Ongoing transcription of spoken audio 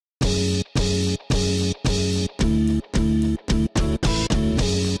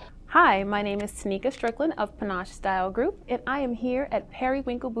Hi, my name is Tanika Strickland of Panache Style Group, and I am here at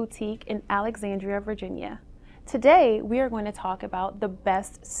Periwinkle Boutique in Alexandria, Virginia. Today, we are going to talk about the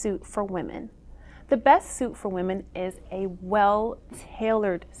best suit for women. The best suit for women is a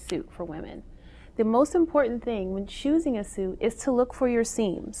well-tailored suit for women. The most important thing when choosing a suit is to look for your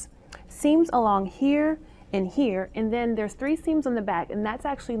seams. Seams along here, and then there's 3 seams on the back, and that's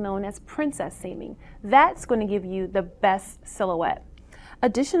actually known as princess seaming. That's going to give you the best silhouette.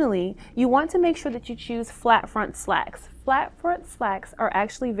 Additionally, you want to make sure that you choose flat front slacks. Flat front slacks are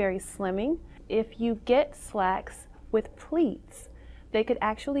actually very slimming. If you get slacks with pleats, they could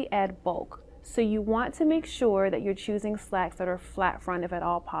actually add bulk. So you want to make sure that you're choosing slacks that are flat front if at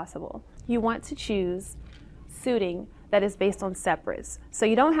all possible. You want to choose suiting that is based on separates. So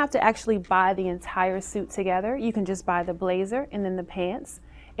you don't have to actually buy the entire suit together. You can just buy the blazer and then the pants,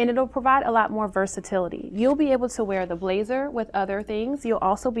 and it'll provide a lot more versatility. You'll be able to wear the blazer with other things. You'll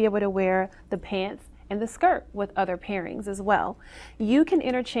also be able to wear the pants and the skirt with other pairings as well. You can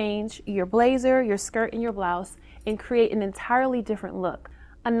interchange your blazer, your skirt, and your blouse and create an entirely different look.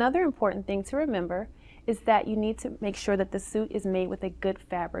 Another important thing to remember is that you need to make sure that the suit is made with a good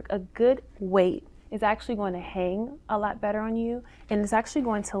fabric. A good weight is actually going to hang a lot better on you, and it's actually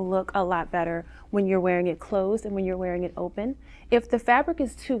going to look a lot better when you're wearing it closed and when you're wearing it open. If the fabric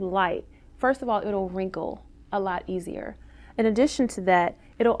is too light, first of all, it'll wrinkle a lot easier. In addition to that,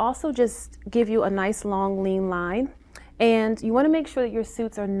 it'll also just give you a nice long lean line, and you want to make sure that your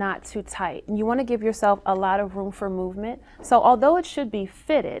suits are not too tight, and you want to give yourself a lot of room for movement. So although it should be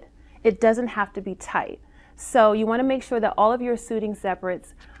fitted, it doesn't have to be tight. So you want to make sure that all of your suiting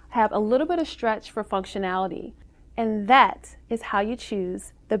separates have a little bit of stretch for functionality. And that is how you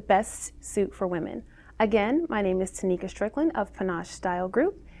choose the best suit for women. Again, my name is Tanika Strickland of Panache Style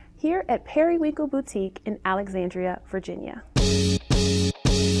Group here at Periwinkle Boutique in Alexandria, Virginia.